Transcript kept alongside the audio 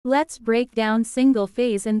Let's break down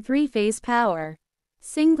single-phase and three-phase power.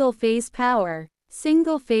 Single-phase power.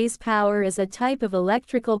 Single-phase power is a type of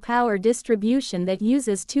electrical power distribution that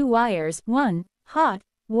uses two wires, one hot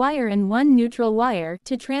wire and one neutral wire,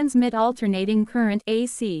 to transmit alternating current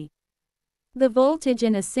AC. The voltage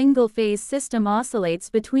in a single-phase system oscillates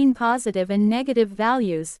between positive and negative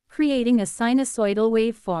values, creating a sinusoidal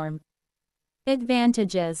waveform.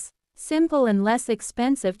 Advantages: simple and less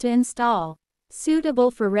expensive to install.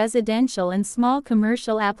 Suitable for residential and small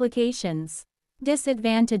commercial applications.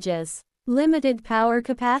 Disadvantages: limited power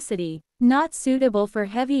capacity, not suitable for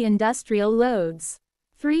heavy industrial loads.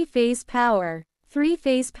 Three-phase power.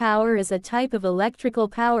 Three-phase power is a type of electrical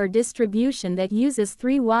power distribution that uses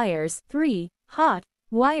three wires, three hot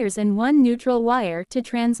wires and one neutral wire, to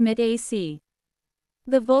transmit AC.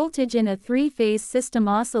 The voltage in a three-phase system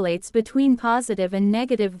oscillates between positive and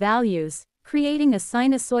negative values, creating a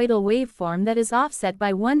sinusoidal waveform that is offset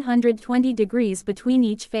by 120 degrees between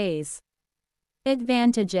each phase.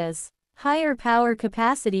 Advantages: higher power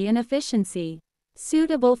capacity and efficiency.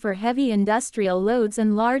 Suitable for heavy industrial loads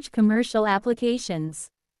and large commercial applications.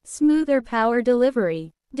 Smoother power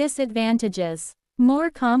delivery. Disadvantages: more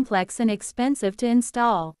complex and expensive to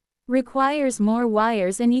install. Requires more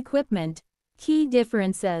wires and equipment. Key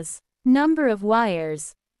differences: number of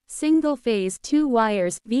wires. Single phase 2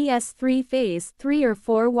 wires vs 3 phase 3 or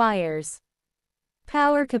 4 wires.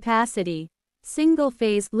 Power capacity. Single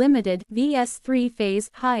phase limited vs 3 phase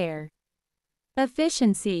higher.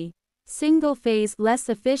 Efficiency. Single phase less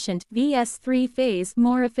efficient vs 3 phase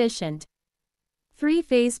more efficient.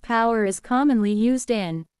 Three-phase power is commonly used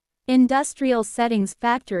in industrial settings,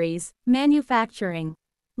 factories, manufacturing,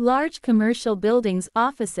 large commercial buildings,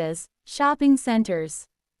 offices, shopping centers,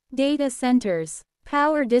 data centers,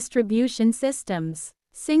 power distribution systems.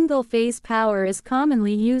 Single-phase power is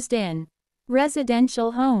commonly used in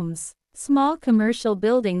residential homes, small commercial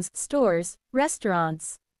buildings, stores,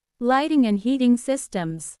 restaurants, lighting and heating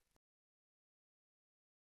systems.